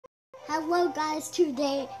Hello guys,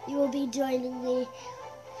 today you will be joining me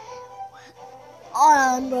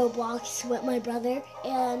on Roblox with my brother,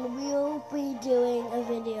 and we'll be doing a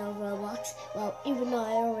video of Roblox. Well, even though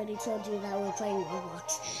I already told you that we're playing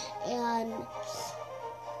Roblox. And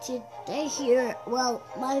today here, well,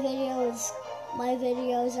 my videos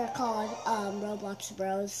are called Roblox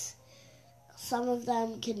Bros. Some of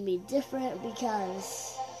them can be different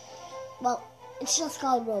because, well, it's just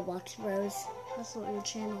called Roblox Bros. That's what your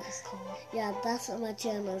channel is called. Yeah, that's what my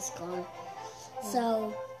channel is called.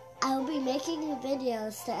 So, I'll be making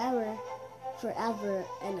videos forever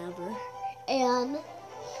and ever. And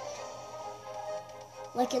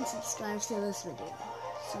like and subscribe to this video.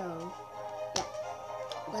 So, yeah,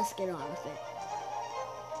 let's get on with it.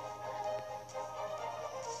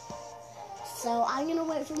 So, I'm going to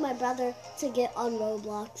wait for my brother to get on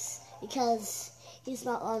Roblox because he's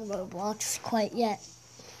not on Roblox quite yet.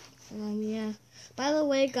 Yeah. By the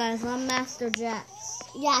way, guys, I'm Master Jax.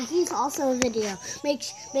 Yeah, he's also a video. Make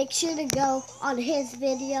sure to go on his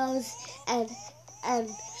videos and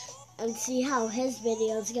see how his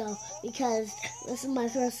videos go, because this is my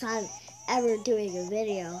first time ever doing a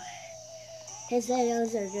video. His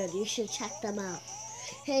videos are good. You should check them out.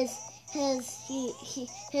 His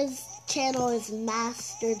channel is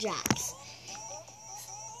Master Jax.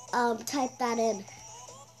 Type that in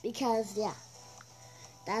because yeah.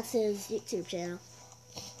 That's his YouTube channel.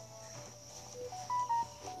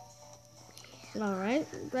 Alright,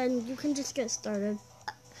 then you can just get started.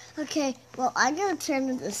 Okay, well, I'm going to turn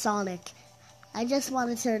into Sonic. I just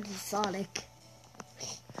want to turn into Sonic.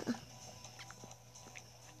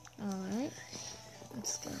 Alright,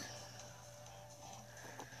 let's go.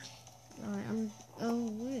 Alright,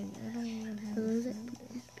 oh wait, I don't even have it.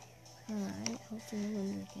 Alright, hopefully I'll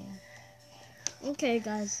win your game. Okay,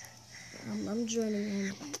 guys. I'm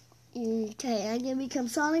joining in. Okay, I'm gonna become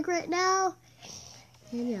Sonic right now.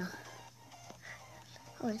 And yeah.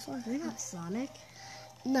 Oh, wait, Sonic, you're not Sonic.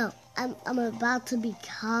 No, I'm about to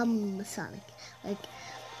become Sonic. Like,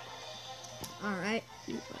 alright.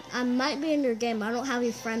 I might be in your game. I don't have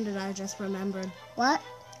you friended, I just remembered. What?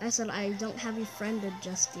 I said I don't have you friended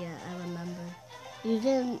just yet, I remember. You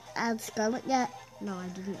didn't add Scarlet yet? No, I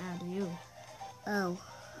didn't add you. Oh.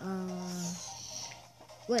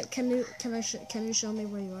 Wait, can you show me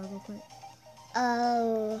where you are real quick?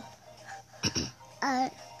 Oh.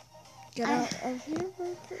 Get out of here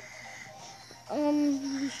real quick.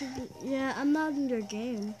 You should be, yeah, I'm not in your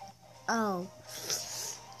game. Oh.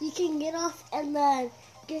 You can get off and then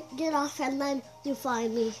get off and then you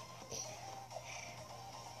find me.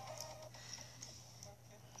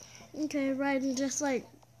 Okay, right, and just like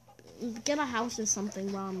get a house or something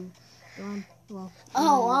while I'm gone. Well,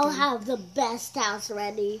 I'll have the best house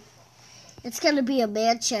ready. It's gonna be a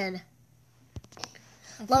mansion.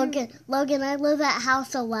 Logan, I live at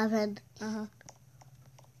house 11.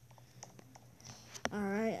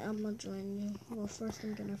 Alright, I'm gonna join you. Well, first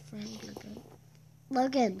I'm gonna friend you, but...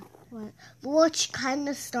 Logan. What? Which kind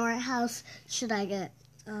of star house should I get?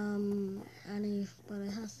 Any, but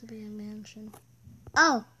it has to be a mansion.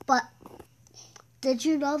 Oh, but did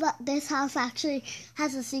you know that this house actually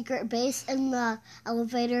has a secret base in the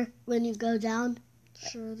elevator when you go down?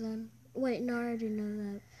 Sure then. Wait, no, I already know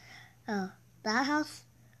that. Oh, that house?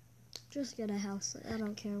 Just get a house. I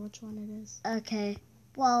don't care which one it is. Okay.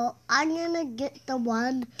 Well, I'm gonna get the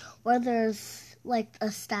one where there's like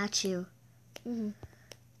a statue.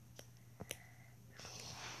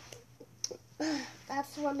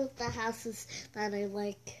 That's one of the houses that I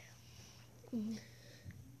like.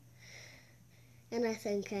 And I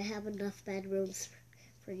think I have enough bedrooms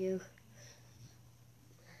for you.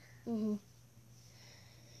 What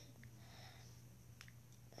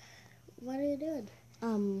are you doing?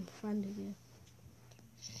 Friending you.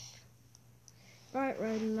 Right,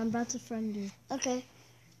 Raiden, I'm about to friend you. Okay.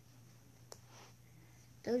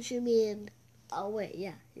 Don't you mean... Oh, wait,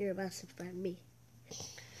 yeah, you're about to friend me.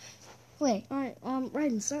 Wait. Alright,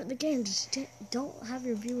 Raiden, start the game. Just don't have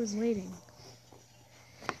your viewers waiting.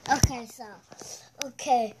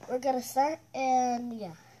 Okay, we're gonna start, and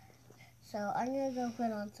yeah. So, I'm gonna go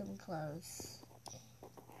put on some clothes.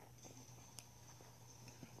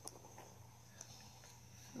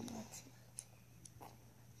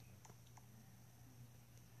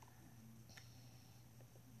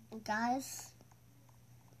 Guys,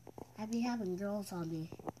 I be having girls on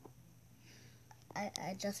me.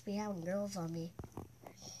 I just be having girls on me.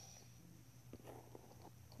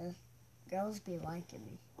 Girls be liking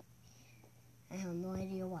me. I have no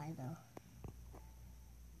idea why though.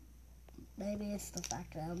 Maybe it's the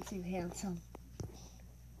fact that I'm too handsome.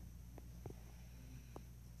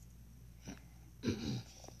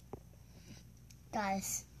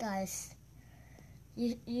 Guys,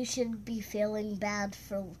 you should be feeling bad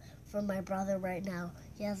for my brother right now.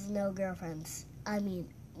 He has no girlfriends. I mean,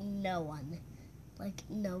 no one. Like,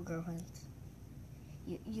 no girlfriends.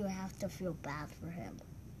 You have to feel bad for him.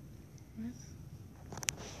 What?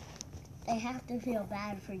 They have to feel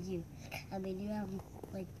bad for you. I mean, you have,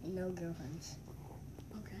 like, no girlfriends.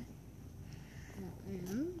 Okay.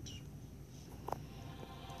 And?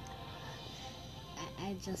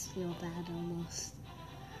 I just feel bad almost.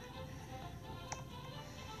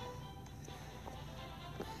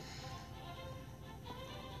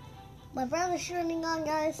 My brother's turning on,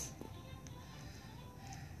 guys.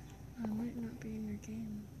 I might not be in your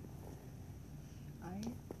game. Are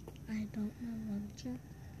you? I don't know, won't you?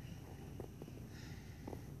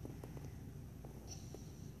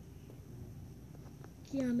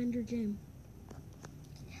 Yeah, I'm in your game.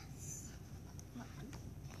 Yes.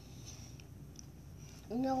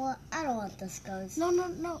 You know what? I don't want this, guys.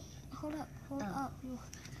 No. Hold up.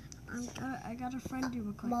 I got a friend you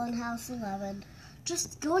request. I'm on house 11.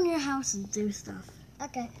 Just go in your house and do stuff.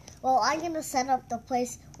 Okay. Well, I'm going to set up the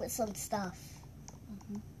place with some stuff.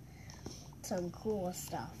 Some cool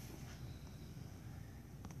stuff.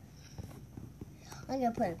 I'm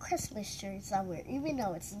going to put a Christmas tree somewhere, even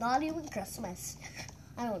though it's not even Christmas.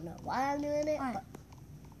 I don't know why I'm doing it,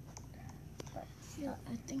 but Yeah,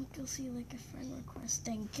 I think you'll see like a friend request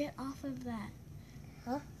thing. Get off of that.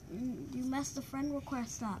 Huh? You messed the friend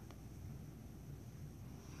request up.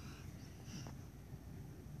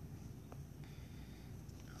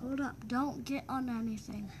 Hold up. Don't get on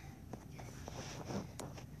anything.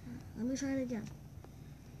 Let me try it again.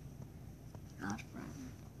 God friend.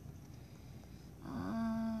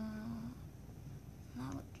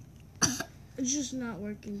 It's just not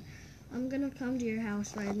working. I'm gonna come to your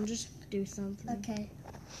house, right, and just do something. okay.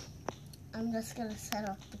 I'm just going to set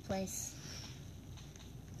up the place.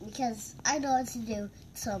 Because I know what to do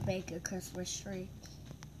to make a Christmas tree.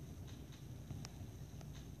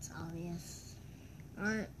 It's obvious.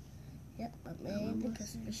 Alright. Yep, I made the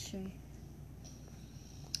Christmas tree.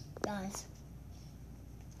 Guys,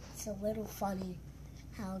 it's a little funny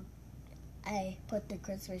how I put the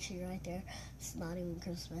Christmas tree right there. It's not even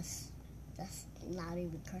Christmas. That's not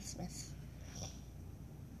even Christmas.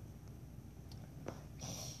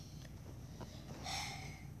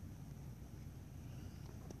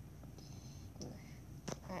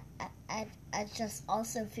 I just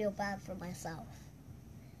also feel bad for myself.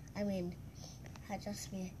 I mean,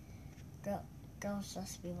 girls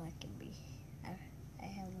just be liking me. I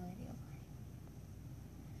have no idea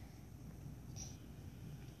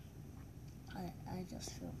why. I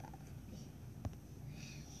just feel bad for me.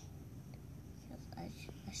 Because I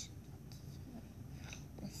should not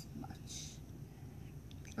do this much.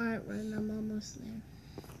 Alright, Ren, I'm almost there.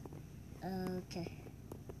 Okay.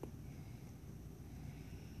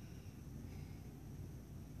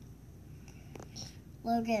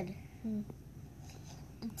 Logan,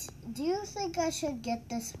 do you think I should get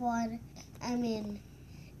this one? I mean,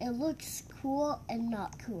 it looks cool and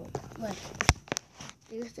not cool. Look,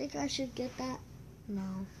 do you think I should get that?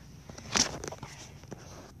 No.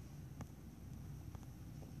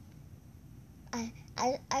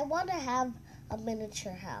 I want to have a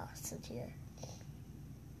miniature house in here.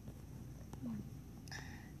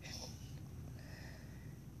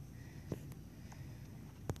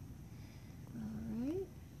 Alright.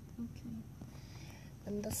 Okay.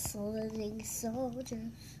 And the saluting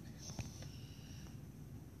soldiers.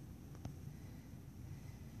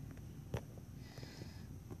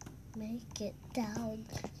 Make it down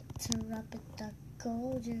to Rapid the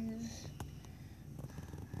Soldiers.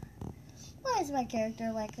 Why is my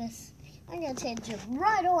character like this? I'm gonna change it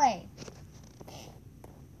right away.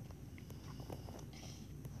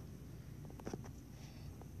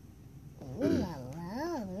 Ooh la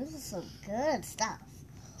la, this is some good stuff.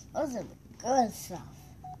 Those are the good stuff.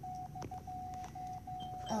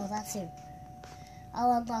 Oh, that's you.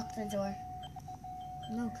 I'll unlock the door.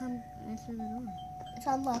 No, come answer the door. It's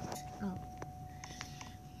unlocked. Oh.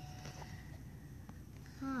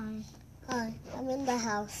 Hi. Hi, I'm in the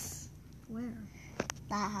house. Where?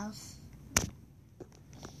 That house.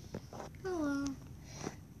 Hello.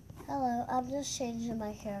 Hello, I'm just changing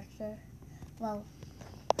my character. Well,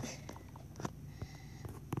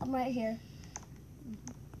 I'm right here.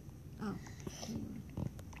 Oh.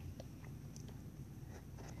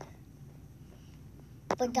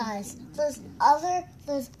 But guys, there's other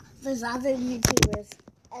YouTubers,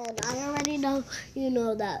 and I already know you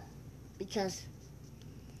know that because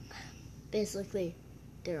basically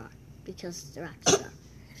they're actually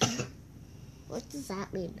not. What does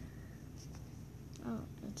that mean? Oh,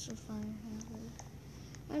 it's a fire hazard.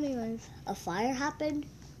 Anyways. A fire happened?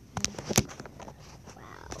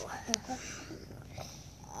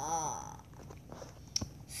 Wow.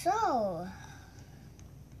 So,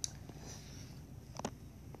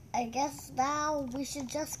 I guess now we should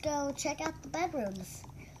just go check out the bedrooms.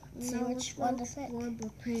 See which one to pick. Explore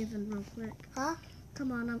Brookhaven real quick. Huh?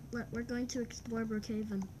 Come on, we're going to explore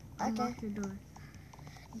Brookhaven. Unlock your door.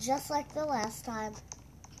 Just like the last time.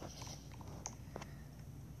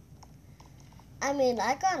 I mean,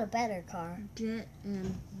 I got a better car. Get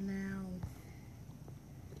in now.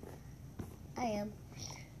 I am.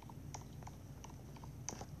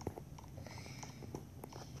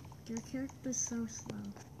 Your character's so slow.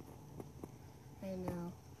 I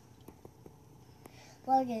know.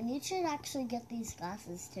 Logan, you should actually get these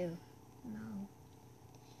glasses too. No.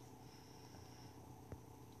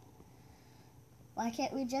 Why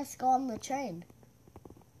can't we just go on the train?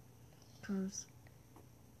 'Cause.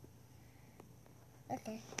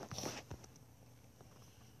 Okay.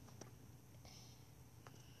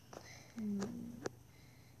 I'm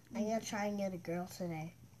gonna try and get a girl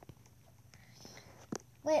today.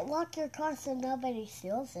 Wait, lock your car so nobody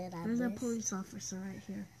steals it. There's a police officer right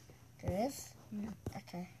here. There is? Yeah.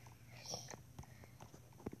 Okay.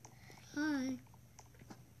 Hi.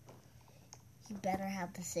 You better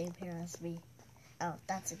have the same hair as me. Oh,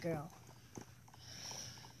 that's a girl.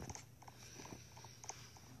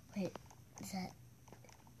 Wait, is that...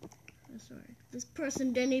 I'm sorry. This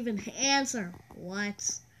person didn't even answer.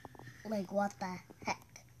 What? Like, what the heck?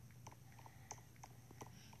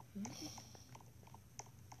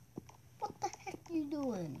 What the heck are you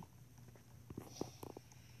doing?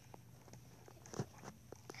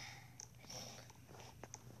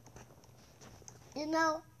 You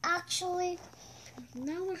know, actually...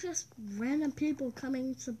 Now we're just random people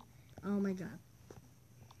coming to... Oh my god.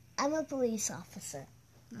 I'm a police officer.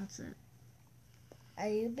 That's it. Are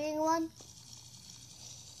you being one?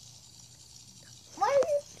 Why are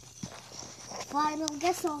you... Fine, I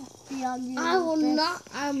guess I'll be on you.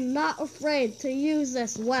 I'm not afraid to use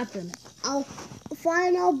this weapon.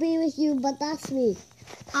 Fine, I'll be with you, but that's me.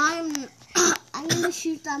 I'm gonna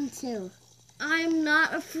shoot them too. I'm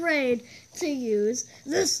not afraid to use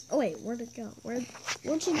this. Oh wait, where'd it go? Where'd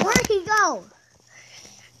you go? Where'd he go?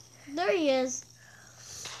 There he is.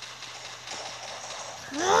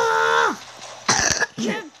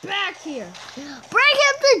 Get back here. Bring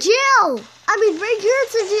him to jail. Bring her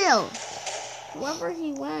to jail. Wherever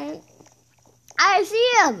he went. I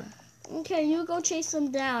see him. Okay, you go chase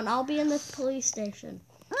him down. I'll be in the police station.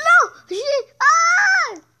 No!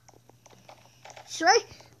 Straight.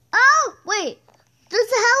 Oh, wait.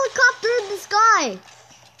 There's a helicopter in the sky.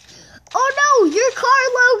 Oh no, your car,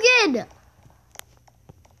 Logan.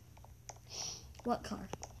 What car?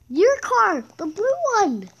 Your car, the blue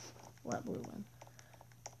one. What blue one?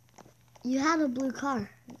 You had a blue car.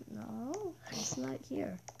 No, it's not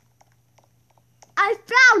here. I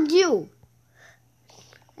found you.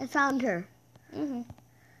 I found her. Mm-hmm.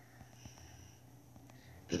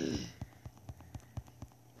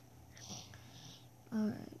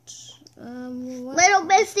 Alright. Little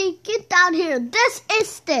Misty, get down here this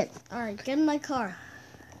instant. Alright, get in my car.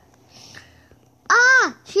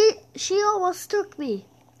 Ah, she almost took me.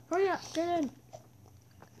 Hurry up, get in.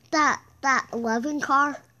 That 11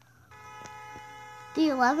 car. The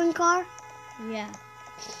 11 car? Yeah.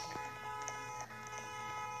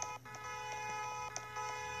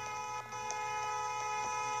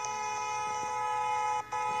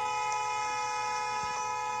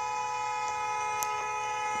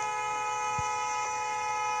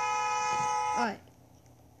 Alright.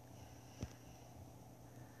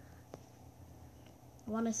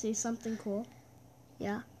 Want to see something cool?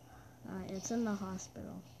 Yeah. Alright, it's in the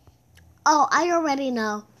hospital. Oh, I already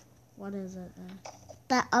know. What is it then?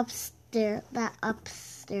 That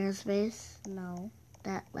upstairs base. No.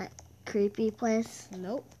 That creepy place.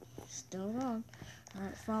 Nope. Still wrong.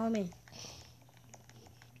 Alright, follow me.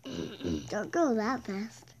 Don't go that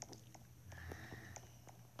fast.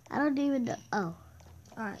 I don't even know. Oh.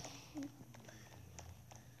 Alright.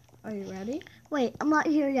 Are you ready? Wait, I'm not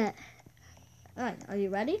here yet. Alright, are you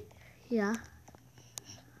ready? Yeah.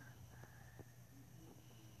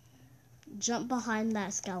 Jump behind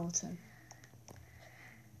that skeleton.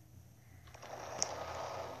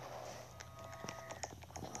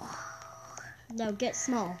 No, get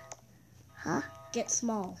small. Huh? Get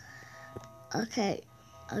small. Okay,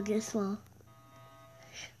 I'll get small.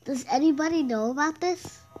 Does anybody know about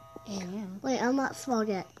this? Yeah. Wait, I'm not small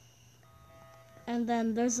yet. And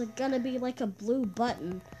then there's gonna be like a blue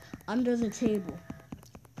button under the table.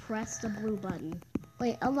 Press the blue button.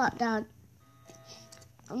 Wait, I'm not down.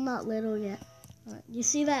 I'm not little yet. All right, you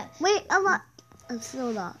see that? Wait, I'm not. I'm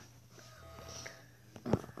still not.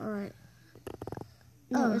 All right.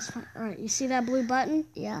 No, it's fine. All right, you see that blue button?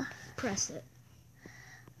 Yeah. Press it.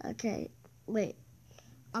 Okay. Wait.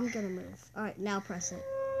 I'm gonna move. All right, now press it.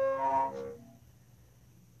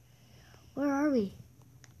 Where are we?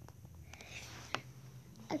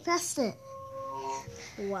 I pressed it.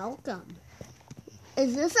 Welcome.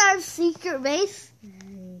 Is this our secret base?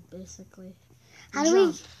 Basically. How do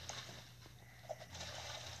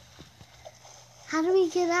we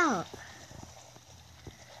get out?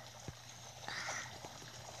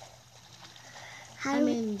 I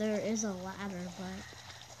mean, there is a ladder,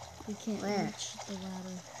 but we can't reach the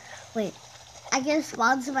ladder. Wait, I get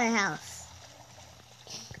spawned to my house.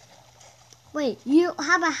 Wait, you don't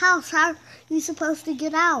have a house. How are you supposed to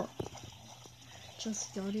get out?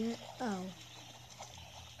 Just go to it. Oh.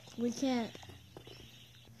 We can't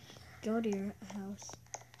go to your house.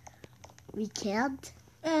 We can't?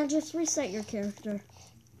 Just reset your character.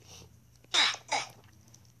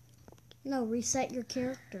 No, reset your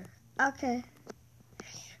character. Okay.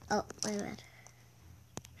 Oh, wait a minute.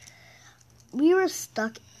 We were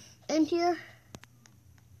stuck in here.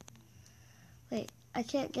 Wait, I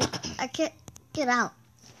can't get out.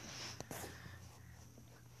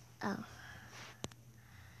 Oh.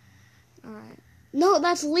 Alright. No,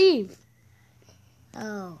 that's leave.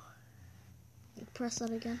 Oh. Press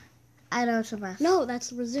that again. I know what to press. No,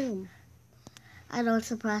 that's resume. I know what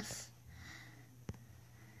to press.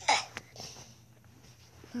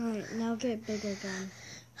 Alright, now get big again.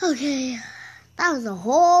 Okay. That was a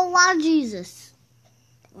whole lot of Jesus.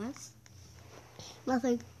 What?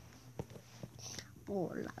 Nothing. A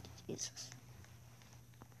whole lot of Jesus.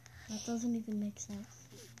 That doesn't even make sense.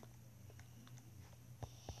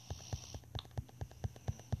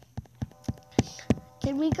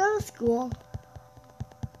 Can we go to school?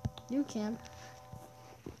 You can.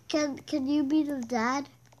 Can you be the dad?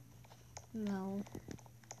 No.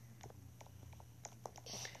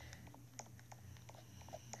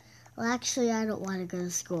 Well, actually, I don't want to go to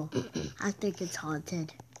school. I think it's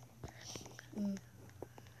haunted.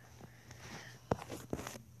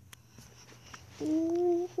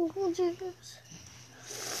 Oh, Jesus.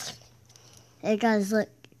 Hey, guys, look.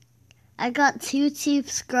 I got 2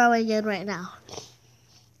 teeth growing in right now.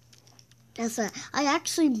 That's it. I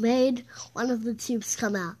actually made one of the tubes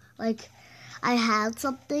come out. Like, I had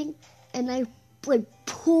something, and I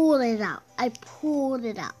pulled it out. I pulled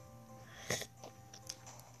it out.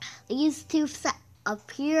 These tubes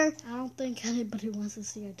up here. I don't think anybody wants to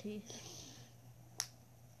see our teeth.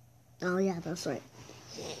 Oh yeah, that's right.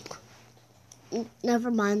 Never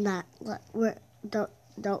mind that.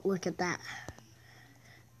 Don't look at that.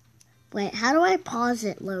 Wait, how do I pause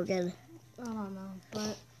it, Logan? I don't know,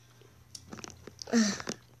 but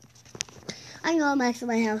I'm going back to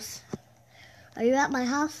my house. Are you at my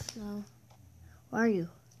house? no. Where are you?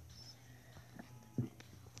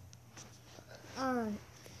 Alright.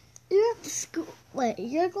 You're at the school. Wait,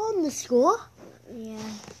 you're going to school? Yeah.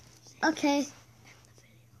 Okay.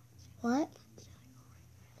 What?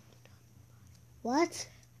 What?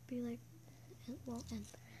 Be like, well, and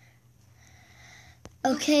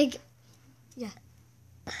Okay. yeah.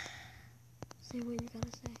 Say what you gotta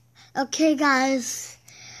say. Okay, guys.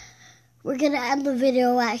 We're going to end the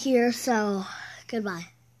video at here, so goodbye.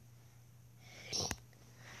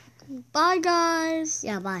 Bye, guys.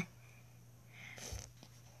 Yeah, bye.